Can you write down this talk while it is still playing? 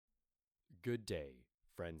Good day,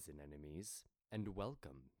 friends and enemies, and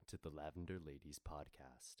welcome to the Lavender Ladies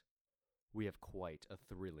podcast. We have quite a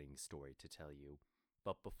thrilling story to tell you,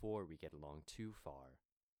 but before we get along too far,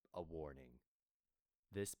 a warning.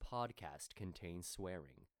 This podcast contains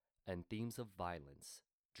swearing and themes of violence,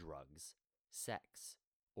 drugs, sex,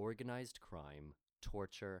 organized crime,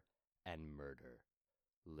 torture, and murder.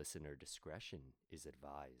 Listener discretion is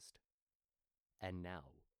advised. And now,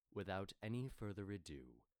 without any further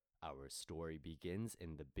ado, our story begins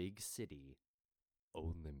in the big city,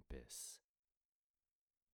 Olympus.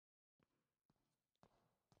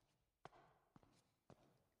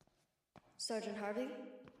 Sergeant Harvey?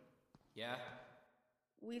 Yeah?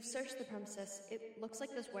 We've searched the premises. It looks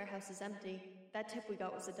like this warehouse is empty. That tip we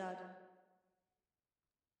got was a dud.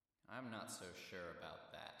 I'm not so sure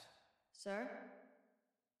about that. Sir?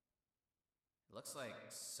 It looks like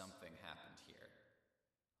something happened here.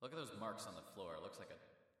 Look at those marks on the floor. It looks like a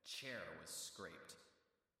chair was scraped.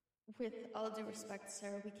 With all due respect,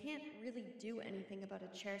 sir, we can't really do anything about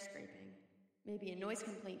a chair scraping. Maybe a noise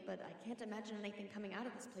complaint, but I can't imagine anything coming out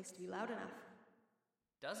of this place to be loud enough.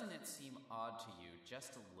 Doesn't it seem odd to you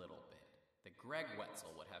just a little bit that Greg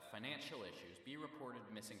Wetzel would have financial issues, be reported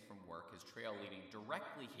missing from work, his trail leading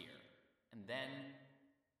directly here, and then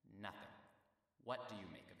nothing? What do you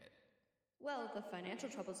make of it? Well, the financial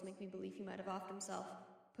troubles make me believe he might have offed himself,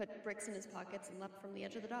 put bricks in his pockets, and leapt from the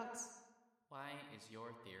edge of the docks. Why is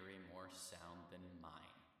your theory more sound than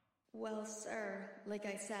mine? Well, sir, like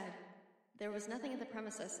I said, there was nothing at the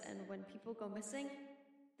premises, and when people go missing,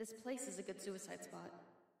 this place is a good suicide spot.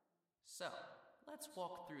 So, let's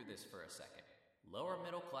walk through this for a second. Lower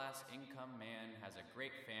middle class income man has a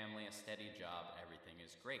great family, a steady job, everything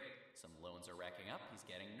is great. Some loans are racking up, he's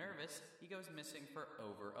getting nervous, he goes missing for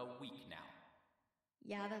over a week now.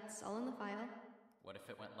 Yeah, that's all in the file. What if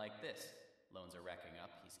it went like this? Loans are racking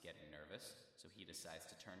up, he's getting nervous, so he decides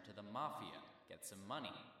to turn to the mafia, get some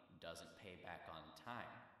money, doesn't pay back on time.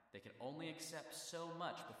 They can only accept so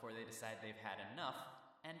much before they decide they've had enough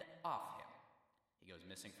and off him. He goes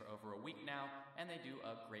missing for over a week now, and they do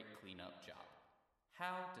a great cleanup job.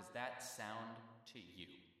 How does that sound to you?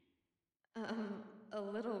 A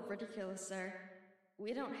little ridiculous, sir.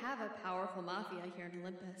 We don't have a powerful mafia here in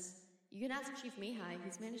Olympus. You can ask Chief Mihai.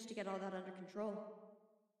 He's managed to get all that under control.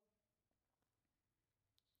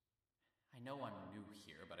 I know I'm new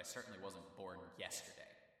here, but I certainly wasn't born yesterday.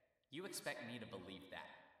 You expect me to believe that?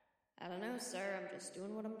 I don't know, sir. I'm just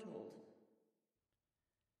doing what I'm told.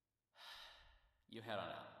 You head on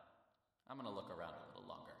out. I'm gonna look around a little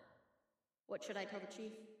longer. What should I tell the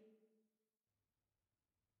chief?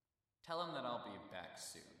 Tell him that I'll be back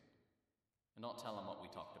soon. And don't tell him what we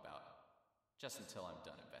talked about. Just until I'm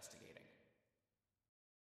done investigating.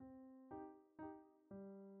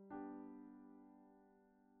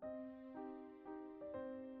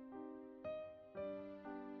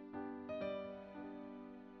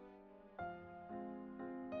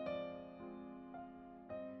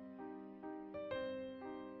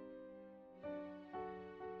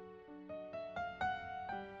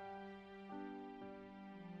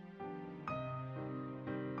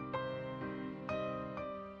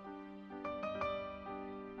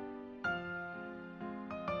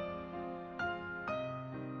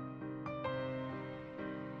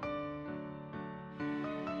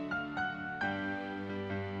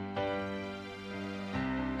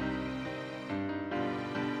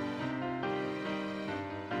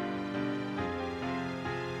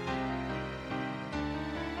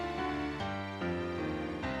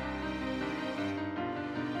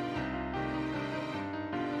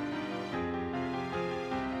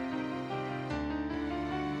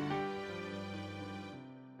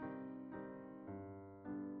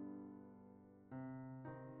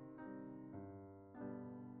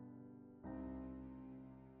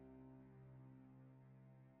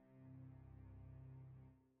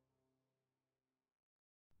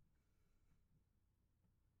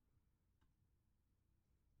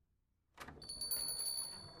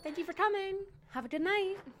 Thank you for coming. Have a good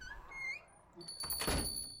night.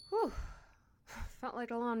 Whew. Felt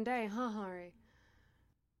like a long day, huh, Hari?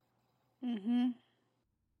 Mm-hmm.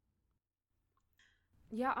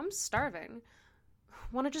 Yeah, I'm starving.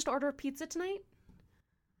 Want to just order a pizza tonight?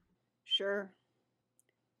 Sure.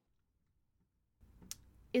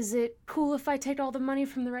 Is it cool if I take all the money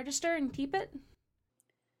from the register and keep it?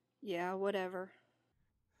 Yeah, whatever.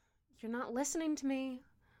 You're not listening to me.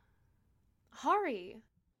 Hari,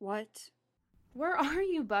 What? where are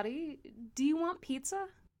you, buddy? Do you want pizza?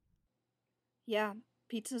 Yeah,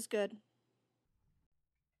 pizza's good.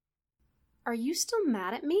 Are you still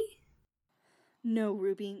mad at me? No,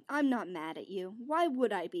 Ruby, I'm not mad at you. Why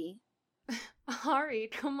would I be? Hari,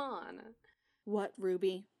 come on. What,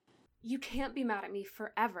 Ruby? You can't be mad at me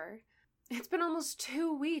forever. It's been almost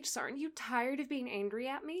 2 weeks. Aren't you tired of being angry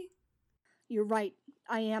at me? You're right.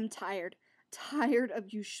 I am tired. Tired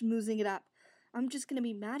of you schmoozing it up. I'm just gonna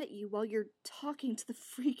be mad at you while you're talking to the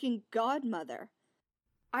freaking godmother.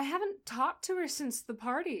 I haven't talked to her since the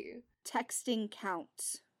party. Texting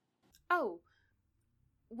counts. Oh.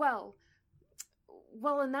 Well,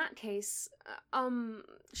 in that case,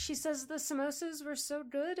 she says the samosas were so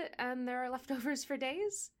good and there are leftovers for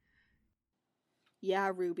days?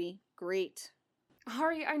 Yeah, Ruby. Great.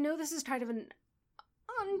 Hari, I know this is kind of an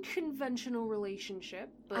unconventional relationship,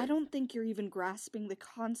 but... I don't think you're even grasping the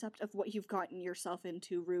concept of what you've gotten yourself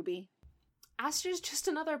into, Ruby. Aster's just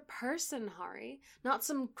another person, Hari, not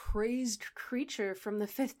some crazed creature from the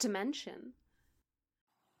 5th dimension.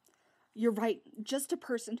 You're right. Just a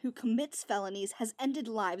person who commits felonies, has ended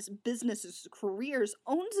lives, businesses, careers,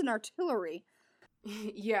 owns an artillery.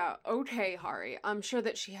 Yeah, okay, Hari. I'm sure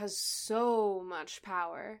that she has so much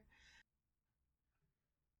power.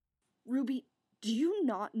 Ruby, do you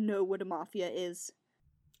not know what a mafia is?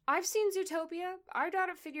 I've seen Zootopia. I got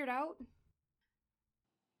it figured out.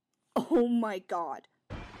 Oh my god.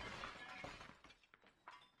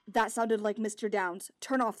 That sounded like Mr. Downs.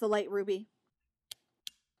 Turn off the light, Ruby.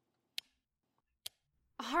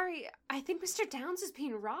 Hari, I think Mr. Downs is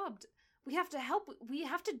being robbed. We have to help. We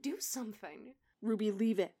have to do something. Ruby,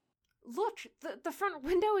 leave it. Look, the front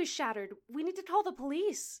window is shattered. We need to call the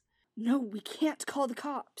police. No, we can't call the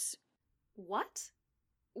cops. What?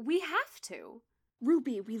 We have to.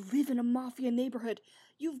 Ruby, we live in a mafia neighborhood.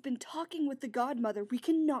 You've been talking with the godmother. We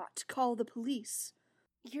cannot call the police.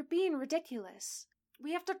 You're being ridiculous.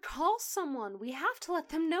 We have to call someone. We have to let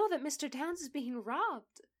them know that Mr. Downs is being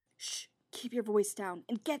robbed. Shh, keep your voice down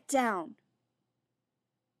and get down.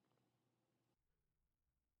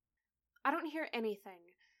 I don't hear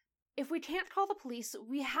anything. If we can't call the police,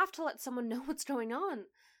 we have to let someone know what's going on.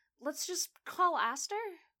 Let's just call Aster?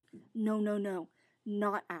 No.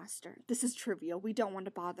 Not Aster. This is trivial. We don't want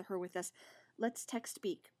to bother her with this. Let's text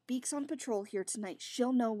Beak. Beak's on patrol here tonight.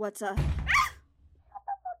 She'll know what's up. Ah! Shut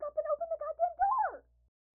the fuck up and open the goddamn door!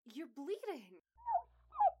 You're bleeding. No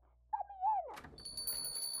shit! Let me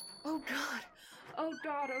in! Oh god. Oh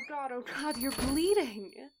god, oh god, oh god, you're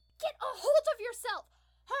bleeding. Get a hold of yourself!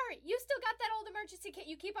 Hurry! You still got that old emergency kit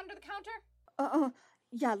you keep under the counter?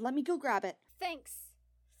 Yeah, let me go grab it. Thanks.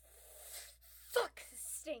 Fuck, this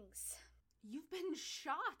stings. You've been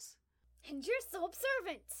shot. And you're so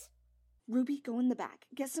observant. Ruby, go in the back.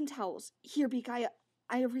 Get some towels. Here, Beak, I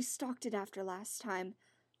restocked it after last time.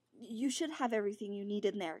 You should have everything you need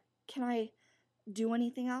in there. Can I do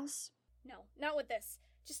anything else? No, not with this.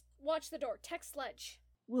 Just watch the door. Text Sledge.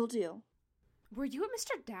 Will do. Were you at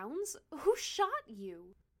Mr. Downs? Who shot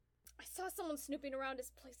you? I saw someone snooping around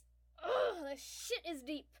his place. Ugh, this shit is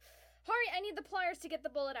deep. Hurry, I need the pliers to get the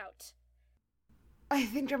bullet out. I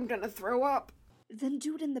think I'm gonna throw up. Then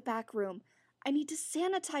do it in the back room. I need to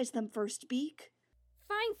sanitize them first, Beak.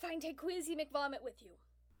 Fine, take Queasy McVomit with you.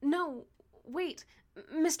 No, wait.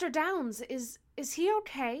 Mr. Downs, is he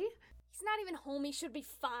okay? He's not even home, he should be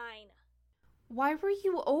fine. Why were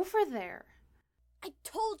you over there? I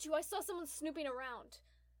told you I saw someone snooping around.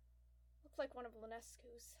 Looked like one of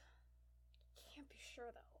Linescu's. Can't be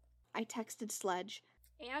sure, though. I texted Sledge.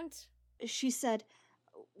 And? She said,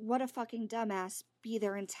 what a fucking dumbass, be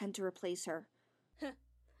there intent to replace her.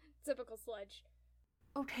 Typical Sledge.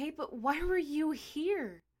 Okay, but why were you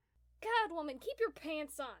here? God, woman, keep your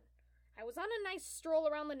pants on. I was on a nice stroll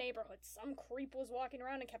around the neighborhood. Some creep was walking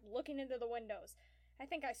around and kept looking into the windows. I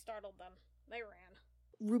think I startled them. They ran.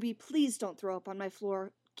 Ruby, please don't throw up on my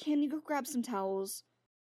floor. Can you go grab some towels?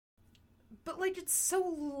 But, it's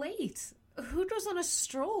so late. Who goes on a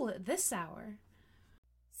stroll at this hour?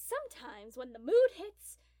 Sometimes, when the mood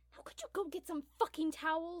hits, how could you go get some fucking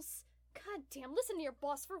towels? God damn, listen to your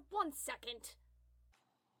boss for 1 second.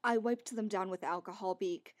 I wiped them down with alcohol,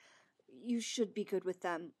 Beak. You should be good with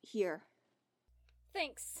them. Here.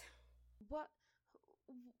 Thanks. What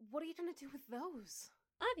are you gonna do with those?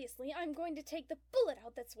 Obviously, I'm going to take the bullet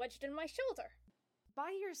out that's wedged in my shoulder.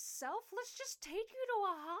 By yourself? Let's just take you to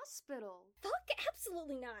a hospital. Fuck,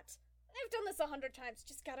 absolutely not. I've done this 100 times.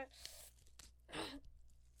 Just gotta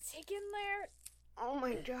take in there. Oh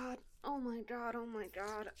my god. Oh my god. Oh my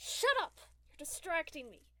god. Shut up! You're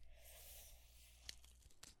distracting me.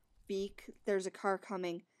 Beak, there's a car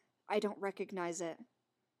coming. I don't recognize it.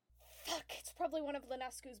 Fuck, it's probably one of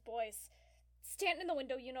Linescu's boys. Stand in the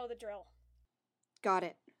window, you know the drill. Got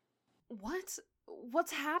it. What?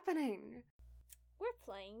 What's happening? We're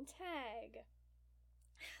playing tag.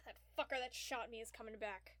 That fucker that shot me is coming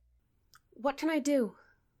back. What can I do?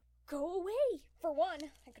 Go away, for one.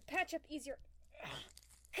 I could patch up easier.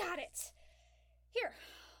 Got it. Here,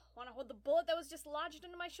 want to hold the bullet that was just lodged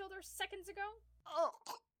into my shoulder seconds ago?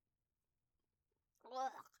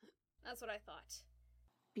 That's what I thought.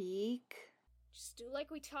 Beak? Just do like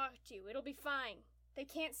we talked to. It'll be fine. They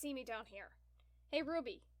can't see me down here. Hey,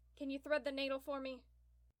 Ruby, can you thread the needle for me?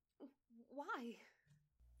 Why?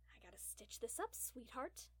 I gotta stitch this up,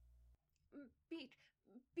 sweetheart.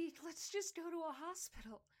 Beak, let's just go to a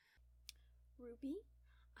hospital. Ruby,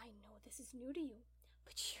 I know this is new to you,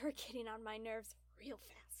 but you're getting on my nerves real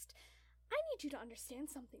fast. I need you to understand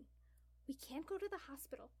something. We can't go to the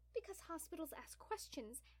hospital because hospitals ask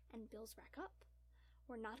questions and bills rack up.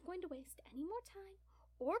 We're not going to waste any more time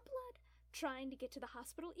or blood trying to get to the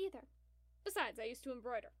hospital either. Besides, I used to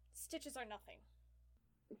embroider. Stitches are nothing.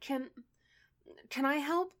 Can I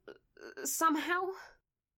help? Somehow?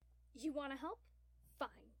 You want to help?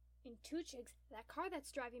 Fine. In 2 jigs, that car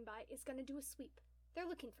that's driving by is going to do a sweep. They're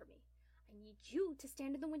looking for me. I need you to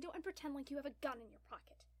stand in the window and pretend like you have a gun in your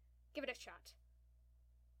pocket. Give it a shot.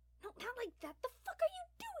 No, not like that. The fuck are you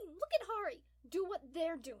doing? Look at Hari. Do what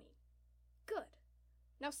they're doing. Good.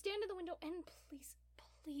 Now stand in the window and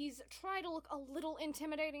please try to look a little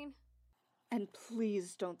intimidating. And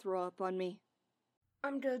please don't throw up on me.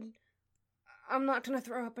 I'm good. I'm not gonna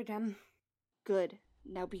throw up again. Good.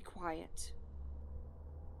 Now be quiet.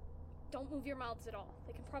 Don't move your mouths at all.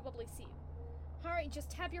 They can probably see you. Hari,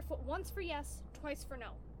 just tap your foot once for yes, twice for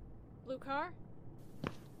no. Blue car.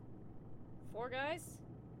 4 guys.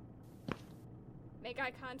 Make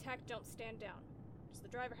eye contact, don't stand down. Does the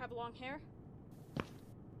driver have long hair?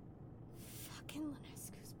 Fucking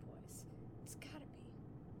Linescu's boys. It's gotta be.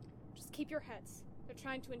 Just keep your heads. They're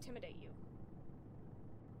trying to intimidate you.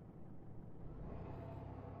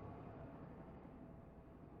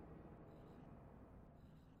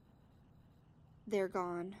 They're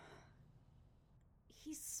gone.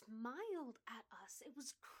 He smiled at us. It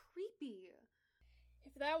was creepy.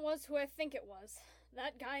 If that was who I think it was,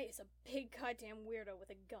 that guy is a big goddamn weirdo with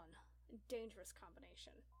a gun. A dangerous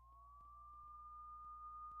combination.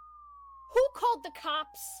 Who called the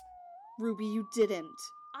cops? Ruby, you didn't.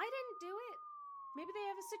 I didn't do it. Maybe they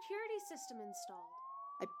have a security system installed.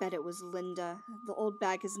 I bet it was Linda. The old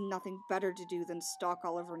bag has nothing better to do than stalk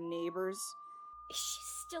all of her neighbors. Is she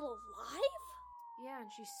still alive? Yeah,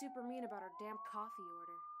 and she's super mean about her damn coffee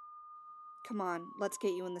order. Come on, let's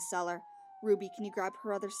get you in the cellar. Ruby, can you grab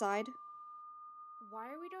her other side? Why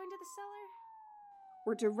are we going to the cellar?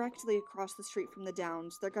 We're directly across the street from the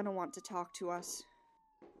Downs. They're gonna want to talk to us.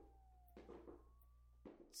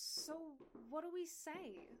 So, what do we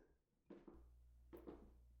say?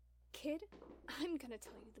 Kid, I'm gonna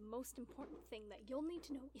tell you the most important thing that you'll need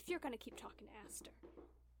to know if you're gonna keep talking to Aster.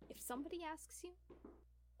 If somebody asks you,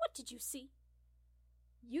 what did you see?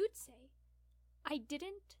 You'd say, I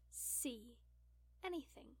didn't see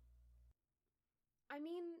anything. I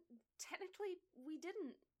mean, technically, we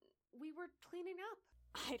didn't. We were cleaning up.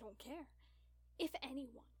 I don't care. If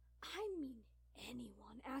anyone, I mean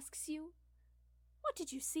anyone, asks you, what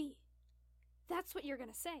did you see? That's what you're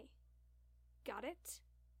gonna say. Got it?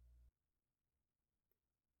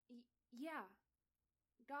 Yeah.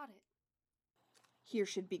 Got it. Here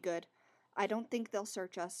should be good. I don't think they'll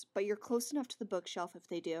search us, but you're close enough to the bookshelf if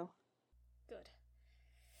they do. Good.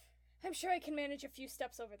 I'm sure I can manage a few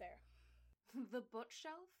steps over there. The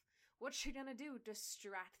bookshelf? What's she gonna do?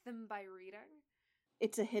 Distract them by reading?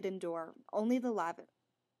 It's a hidden door. Only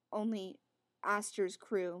Aster's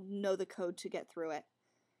crew know the code to get through it.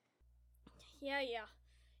 Yeah.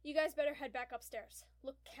 You guys better head back upstairs.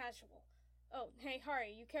 Look casual. Oh, hey,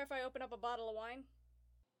 Hari, you care if I open up a bottle of wine?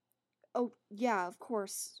 Oh, yeah, of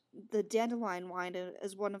course. The dandelion wine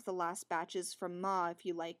is one of the last batches from Ma, if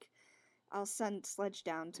you like. I'll send Sledge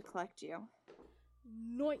down to collect you.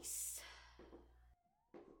 Nice.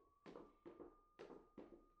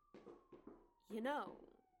 You know,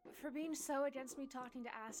 for being so against me talking to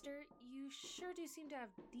Aster, you sure do seem to have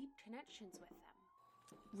deep connections with them.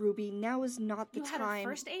 Ruby, now is not the you time. You had a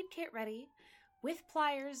first aid kit ready, with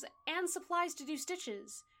pliers and supplies to do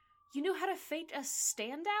stitches. You knew how to fake a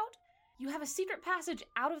standout? You have a secret passage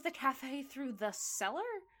out of the cafe through the cellar?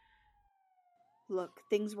 Look,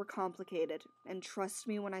 things were complicated, and trust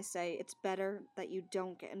me when I say it's better that you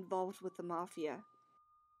don't get involved with the Mafia.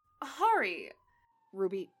 Hari!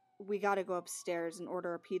 Ruby, we gotta go upstairs and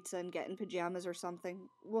order a pizza and get in pajamas or something.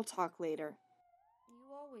 We'll talk later.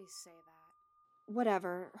 You always say that.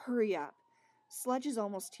 Whatever, hurry up. Sledge is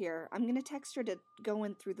almost here. I'm gonna text her to go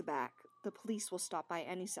in through the back. The police will stop by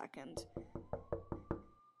any second.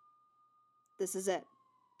 This is it.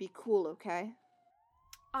 Be cool, okay?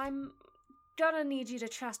 I'm gonna need you to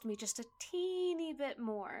trust me just a teeny bit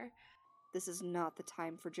more. This is not the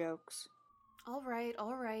time for jokes. All right.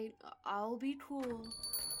 I'll be cool.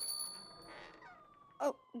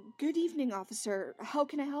 Oh, good evening, officer. How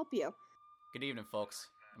can I help you? Good evening, folks.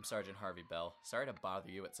 I'm Sergeant Harvey Bell. Sorry to bother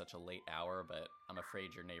you at such a late hour, but I'm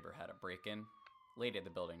afraid your neighbor had a break-in. Lady at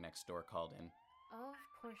the building next door called in.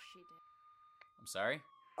 Of course she did. I'm sorry?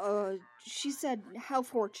 She said, how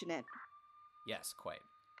fortunate. Yes, quite.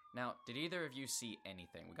 Now, did either of you see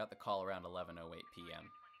anything? We got the call around 11:08 p.m.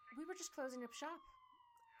 We were just closing up shop.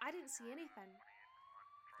 I didn't see anything.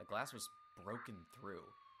 The glass was broken through.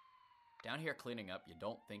 Down here cleaning up, you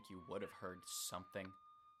don't think you would have heard something?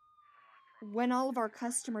 When all of our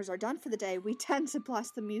customers are done for the day, we tend to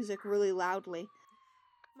blast the music really loudly.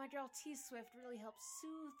 My girl T-Swift really helps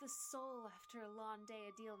soothe the soul after a long day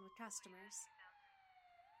of dealing with customers.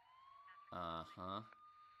 Uh-huh.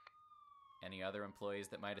 Any other employees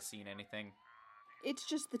that might have seen anything? It's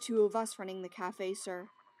just the two of us running the cafe, sir.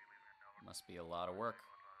 Must be a lot of work.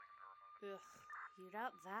 Ugh, you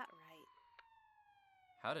got that right.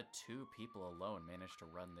 How did two people alone manage to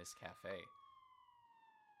run this cafe?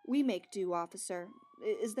 We make do, officer.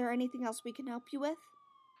 Is there anything else we can help you with?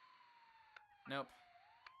 Nope.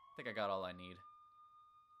 I think I got all I need.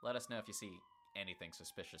 Let us know if you see anything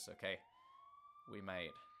suspicious, okay? We might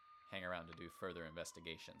hang around to do further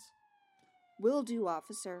investigations. Will do,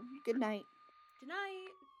 officer. Good night. Good night.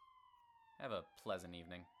 Have a pleasant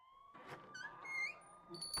evening.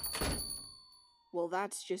 Well,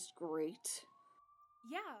 that's just great.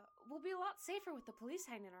 Yeah, we'll be a lot safer with the police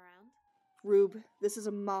hanging around. Rube, this is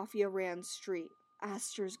a mafia-ran street.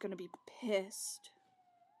 Aster's gonna be pissed.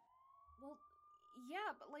 Well,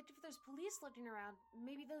 yeah, but like if there's police looking around,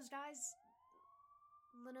 maybe those guys...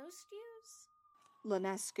 Lenostius?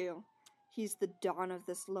 Linescu. He's the don of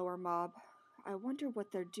this lower mob. I wonder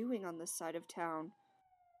what they're doing on this side of town.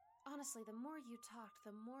 Honestly, the more you talk,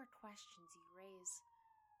 the more questions you raise.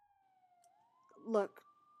 Look,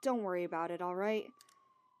 don't worry about it, alright?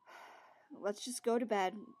 Let's just go to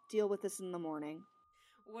bed, deal with this in the morning.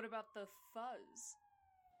 What about the fuzz?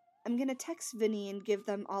 I'm gonna text Vinny and give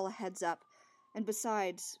them all a heads up. And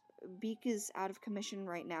besides, Beak is out of commission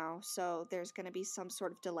right now, so there's gonna be some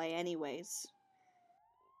sort of delay anyways.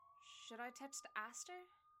 Should I text Aster?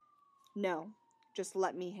 No, just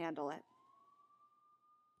let me handle it.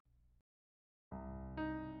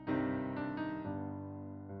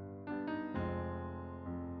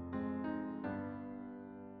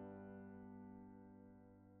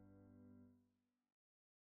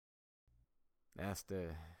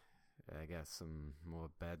 Aster, I got some more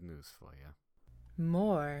bad news for you.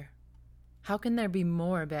 More? How can there be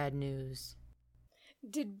more bad news?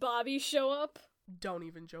 Did Bobby show up? Don't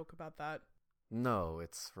even joke about that. No,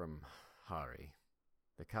 it's from Hari.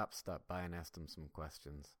 The cops stopped by and asked him some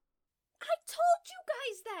questions. I told you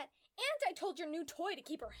guys that! And I told your new toy to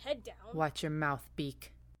keep her head down. Watch your mouth,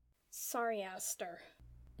 Beak. Sorry, Aster.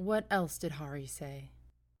 What else did Hari say?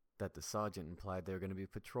 That the sergeant implied they were going to be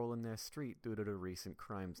patrolling their street due to the recent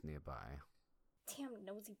crimes nearby. Damn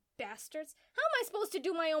nosy bastards. How am I supposed to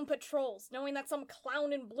do my own patrols, knowing that some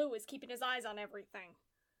clown in blue is keeping his eyes on everything?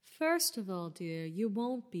 First of all, dear, you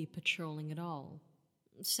won't be patrolling at all.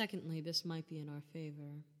 Secondly, this might be in our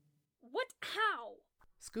favor. What? How?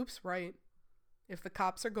 Scoop's right. If the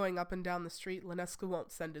cops are going up and down the street, Linescu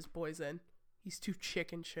won't send his boys in. He's too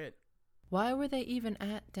chicken shit. Why were they even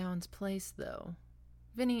at Down's place, though?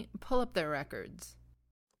 Vinny, pull up their records.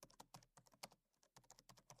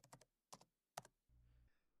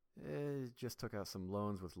 Just took out some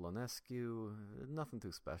loans with Linescu. Nothing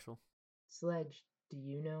too special. Sledge, do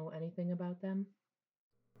you know anything about them?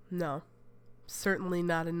 No. Certainly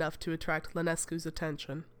not enough to attract Linescu's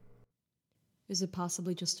attention. Is it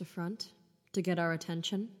possibly just a front? To get our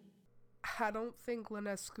attention? I don't think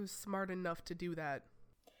Linescu's smart enough to do that.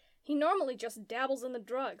 He normally just dabbles in the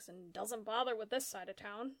drugs and doesn't bother with this side of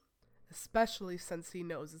town. Especially since he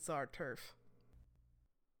knows it's our turf.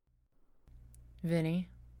 Vinny,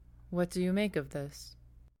 what do you make of this?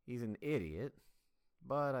 He's an idiot,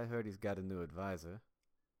 but I heard he's got a new advisor.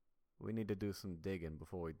 We need to do some digging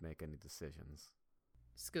before we make any decisions.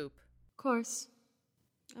 Scoop. Of course.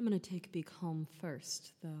 I'm gonna take Beak home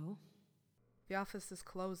first, though. The office is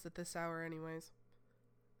closed at this hour anyways.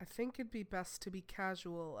 I think it'd be best to be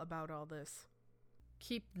casual about all this.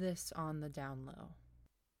 Keep this on the down low.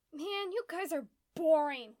 Man, you guys are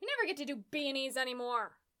boring. We never get to do B&Es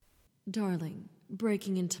anymore. Darling,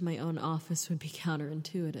 breaking into my own office would be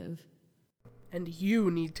counterintuitive. And you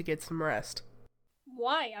need to get some rest.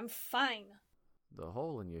 Why? I'm fine. The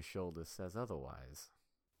hole in your shoulder says otherwise.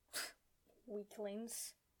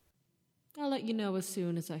 Weaklings. I'll let you know as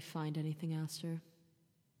soon as I find anything, Aster.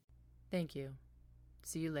 Thank you.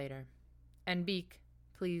 See you later. And Beak,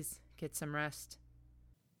 please get some rest.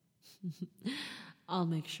 I'll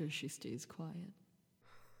make sure she stays quiet.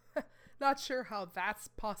 Not sure how that's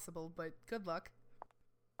possible, but good luck.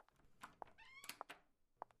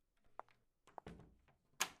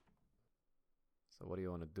 So what do you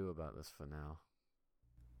want to do about this for now?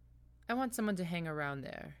 I want someone to hang around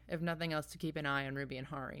there, if nothing else to keep an eye on Ruby and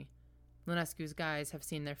Hari. Lunescu's guys have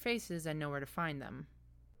seen their faces and know where to find them.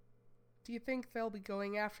 Do you think they'll be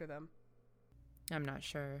going after them? I'm not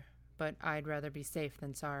sure, but I'd rather be safe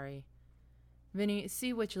than sorry. Vinny,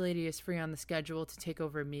 see which lady is free on the schedule to take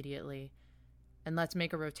over immediately, and let's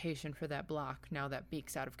make a rotation for that block now that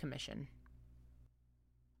Beak's out of commission.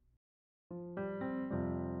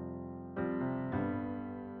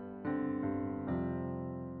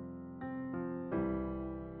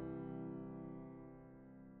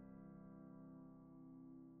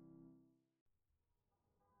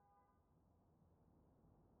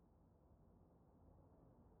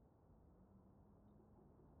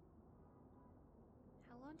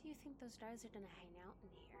 How long do you think those guys are gonna hang out in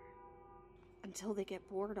here? Until they get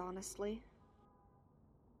bored, honestly.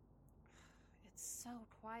 It's so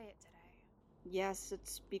quiet today. Yes,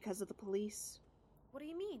 it's because of the police. What do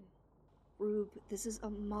you mean? Rube, this is a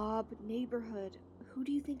mob neighborhood. Who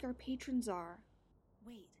do you think our patrons are?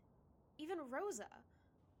 Wait, even Rosa?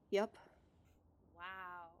 Yep.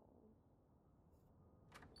 Wow.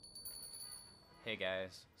 Hey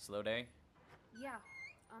guys, slow day? Yeah,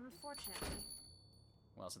 unfortunately.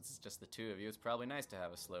 Well, since it's just the two of you, it's probably nice to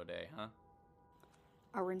have a slow day, huh?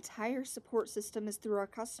 Our entire support system is through our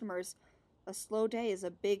customers. A slow day is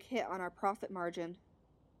a big hit on our profit margin.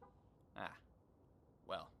 Ah.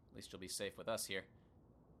 Well, at least you'll be safe with us here.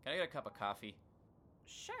 Can I get a cup of coffee?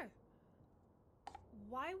 Sure.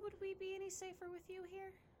 Why would we be any safer with you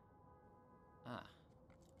here? Ah.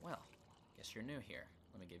 Well, guess you're new here.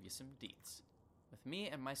 Let me give you some deets. With me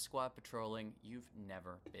and my squad patrolling, you've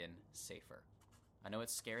never been safer. I know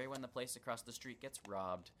it's scary when the place across the street gets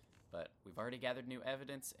robbed, but we've already gathered new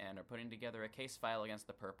evidence and are putting together a case file against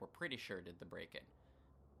the perp we're pretty sure did the break-in.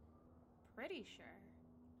 Pretty sure.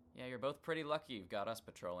 Yeah, you're both pretty lucky you've got us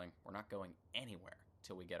patrolling. We're not going anywhere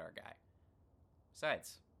till we get our guy.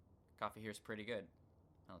 Besides, coffee here's pretty good.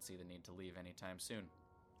 I don't see the need to leave anytime soon.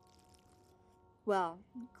 Well,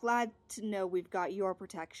 glad to know we've got your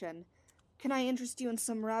protection. Can I interest you in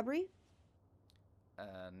some robbery?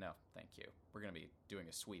 No, thank you. We're gonna be doing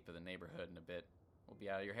a sweep of the neighborhood in a bit. We'll be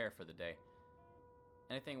out of your hair for the day.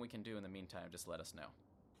 Anything we can do in the meantime, just let us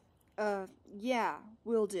know. Yeah,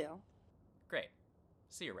 will do. Great.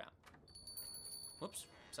 See you around. Whoops.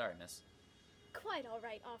 Sorry, miss. Quite all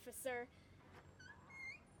right, officer.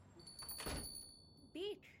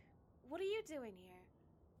 Beak, what are you doing here?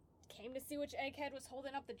 Came to see which egghead was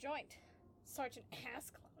holding up the joint. Sergeant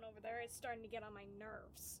Assclown over there is starting to get on my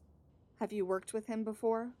nerves. Have you worked with him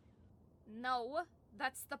before? No,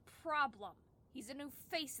 that's the problem. He's a new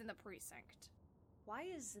face in the precinct. Why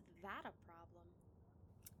is that a problem?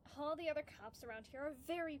 All the other cops around here are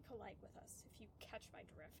very polite with us, if you catch my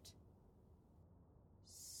drift.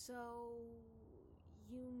 So,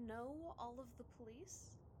 you know all of the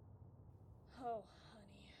police? Oh,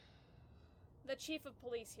 honey. The chief of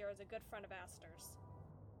police here is a good friend of Aster's.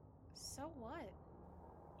 So what?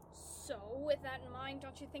 So, with that in mind,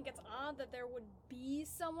 don't you think it's odd that there would be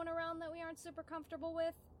someone around that we aren't super comfortable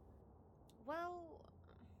with? Well,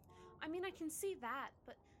 I mean, I can see that,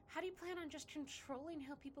 but how do you plan on just controlling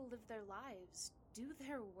how people live their lives, do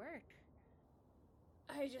their work?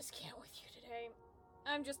 I just can't with you today.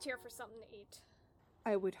 I'm just here for something to eat.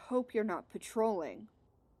 I would hope you're not patrolling.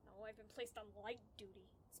 No, I've been placed on light duty.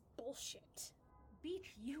 It's bullshit.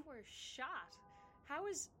 Beak, you were shot. How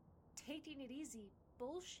is taking it easy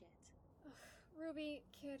bullshit? Ruby,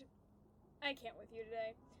 kid, I can't with you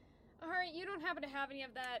today. Alright, you don't happen to have any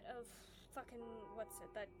of that, fucking, what's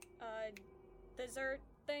it, that, dessert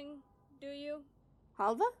thing, do you?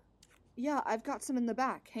 Halva? Yeah, I've got some in the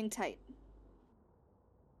back. Hang tight.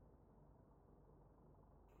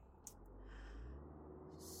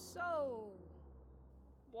 So...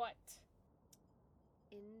 What?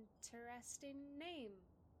 Interesting name.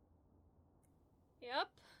 Yep.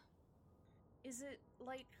 Is it,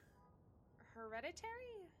 like,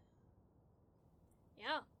 hereditary?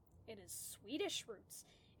 Yeah, it is Swedish roots.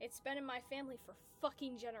 It's been in my family for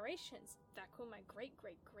fucking generations, back when my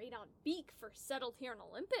great-great-great-aunt Beak first settled here in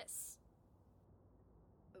Olympus.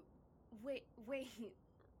 Wait, really?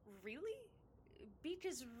 Beak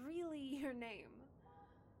is really your name?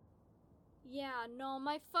 Yeah, no,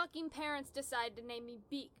 my fucking parents decided to name me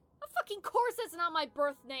Beak, Of fucking course it's not my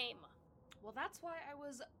birth name! Well, that's why I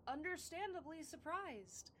was understandably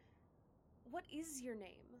surprised. What is your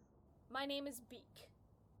name? My name is Beak.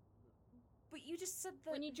 But you just said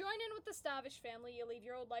that... When you join in with the Stavish family, you leave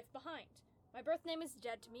your old life behind. My birth name is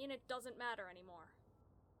dead to me, and it doesn't matter anymore.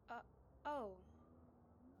 Oh.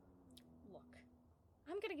 Look,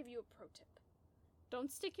 I'm gonna give you a pro tip.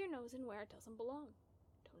 Don't stick your nose in where it doesn't belong.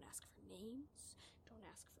 Don't ask for names. Don't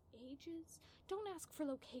ask for ages. Don't ask for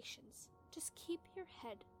locations. Just keep your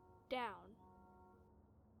head down.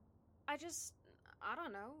 I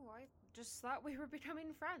don't know. I just thought we were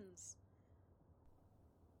becoming friends.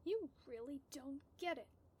 You really don't get it,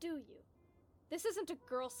 do you? This isn't a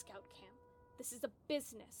Girl Scout camp. This is a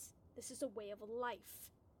business. This is a way of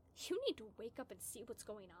life. You need to wake up and see what's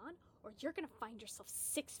going on, or you're gonna find yourself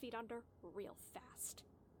 6 feet under real fast.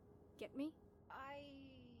 Get me?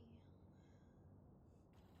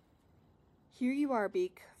 Here you are,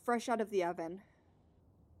 Beak, fresh out of the oven.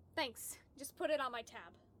 Thanks. Just put it on my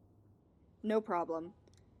tab. No problem.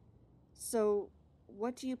 So,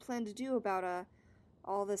 what do you plan to do about,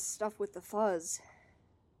 all this stuff with the fuzz?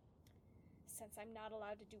 Since I'm not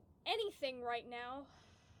allowed to do anything right now,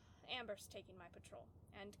 Amber's taking my patrol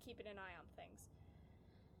and keeping an eye on things.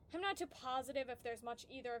 I'm not too positive if there's much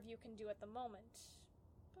either of you can do at the moment,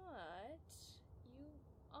 but you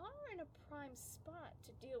are in a prime spot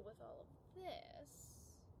to deal with all of this.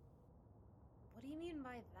 What do you mean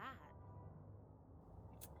by that?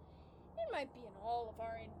 It might be in all of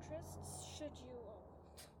our interests, should you,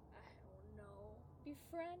 I don't know,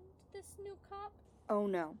 befriend this new cop? Oh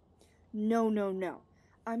no. No.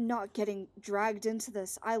 I'm not getting dragged into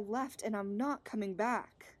this. I left and I'm not coming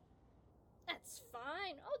back. That's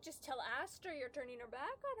fine. I'll just tell Aster you're turning her back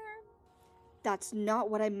on her. That's not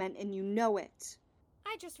what I meant and you know it.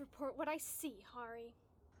 I just report what I see, Hari.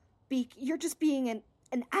 Beak, you're just being an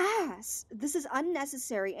ass. This is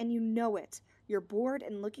unnecessary and you know it. You're bored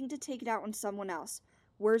and looking to take it out on someone else.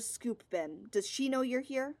 Where's Scoop been? Does she know you're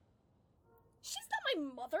here? She's not my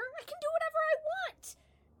mother. I can do whatever I want.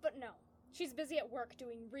 But no, she's busy at work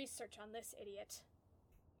doing research on this idiot.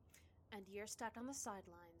 And you're stuck on the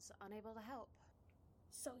sidelines, unable to help.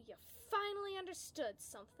 So you finally understood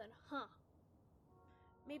something, huh?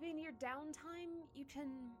 Maybe in your downtime, you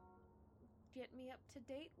can get me up to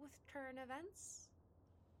date with current events?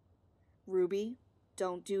 Ruby,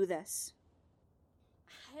 don't do this.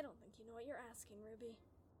 I don't think you know what you're asking, Ruby.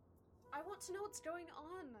 I want to know what's going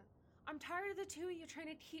on. I'm tired of the two of you trying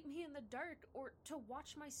to keep me in the dark or to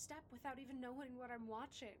watch my step without even knowing what I'm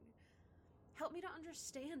watching. Help me to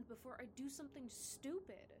understand before I do something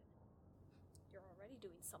stupid. You're already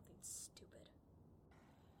doing something stupid.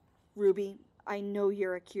 Ruby, I know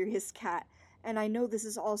you're a curious cat, and I know this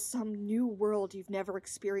is all some new world you've never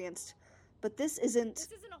experienced, but this isn't...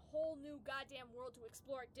 This isn't a whole new goddamn world to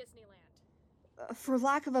explore at Disneyland. For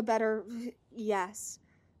lack of a better... yes.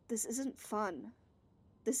 This isn't fun.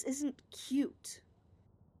 This isn't cute.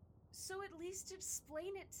 So at least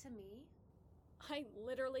explain it to me. I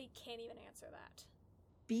literally can't even answer that.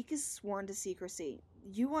 Beak is sworn to secrecy.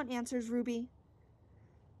 You want answers, Ruby?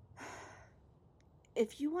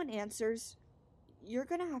 If you want answers, you're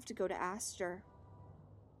gonna have to go to Aster.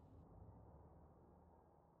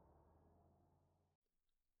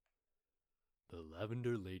 The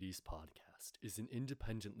Lavender Ladies Podcast is an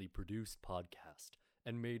independently produced podcast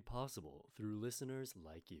and made possible through listeners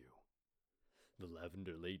like you. The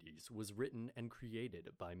Lavender Ladies was written and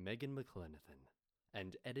created by Megan McLenithan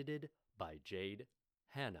and edited by Jade,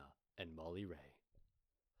 Hannah, and Molly Ray.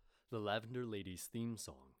 The Lavender Ladies theme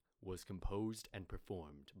song was composed and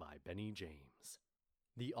performed by Benny James.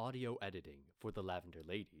 The audio editing for The Lavender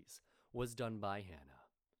Ladies was done by Hannah.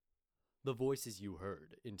 The voices you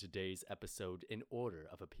heard in today's episode in order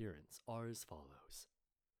of appearance are as follows.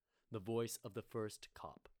 The voice of the first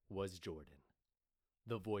cop was Jordan.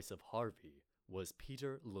 The voice of Harvey was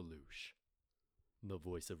Peter Lelouch. The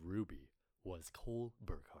voice of Ruby was Cole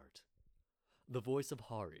Burkhart. The voice of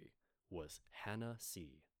Hari was Hannah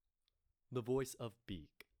C. The voice of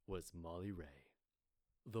Beak was Molly Ray.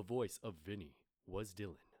 The voice of Vinny was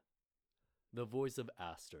Dylan. The voice of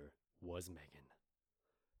Aster was Megan.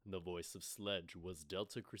 The voice of Sledge was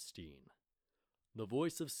Delta Christine. The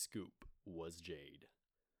voice of Scoop was Jade.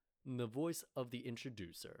 The voice of the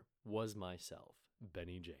introducer was myself,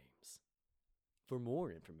 Benny James. For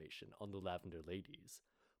more information on the Lavender Ladies,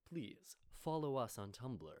 please follow us on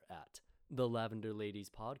Tumblr at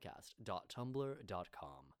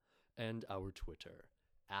thelavenderladiespodcast.tumblr.com and our Twitter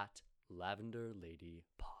at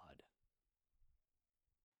lavenderladypod.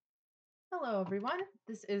 Hello, everyone.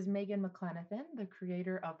 This is Megan McLenithan, the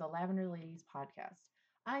creator of the Lavender Ladies podcast.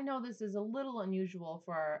 I know this is a little unusual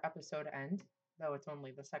for our episode end, though it's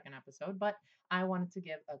only the second episode, but I wanted to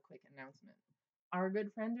give a quick announcement. Our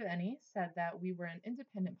good friend Annie said that we were an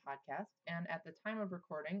independent podcast, and at the time of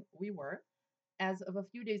recording, we were. As of a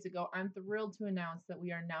few days ago, I'm thrilled to announce that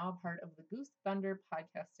we are now a part of the Goose Thunder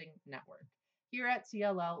Podcasting Network. Here at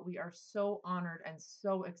TLL, we are so honored and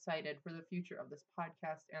so excited for the future of this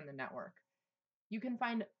podcast and the network. You can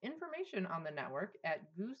find information on the network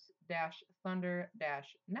at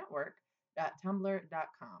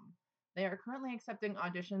goose-thunder-network.tumblr.com. They are currently accepting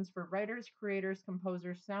auditions for writers, creators,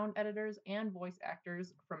 composers, sound editors, and voice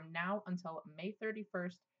actors from now until May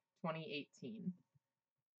 31st, 2018.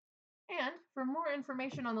 And for more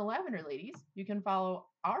information on the Lavender Ladies, you can follow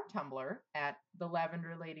our Tumblr at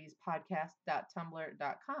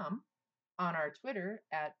thelavenderladiespodcast.tumblr.com, on our Twitter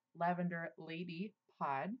at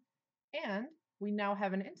lavenderladypod, and we now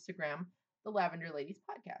have an Instagram, the Lavender Ladies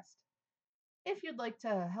Podcast. If you'd like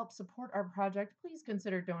to help support our project, please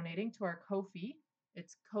consider donating to our Ko-fi.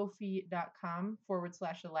 It's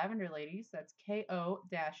ko-fi.com/the Lavender Ladies. That's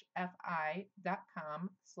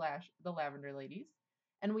ko-fi.com/the Lavender Ladies.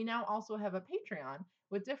 And we now also have a Patreon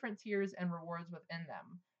with different tiers and rewards within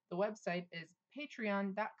them. The website is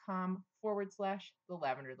patreon.com/the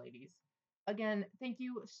Lavender Ladies. Again, thank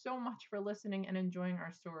you so much for listening and enjoying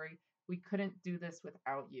our story. We couldn't do this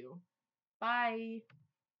without you. Bye.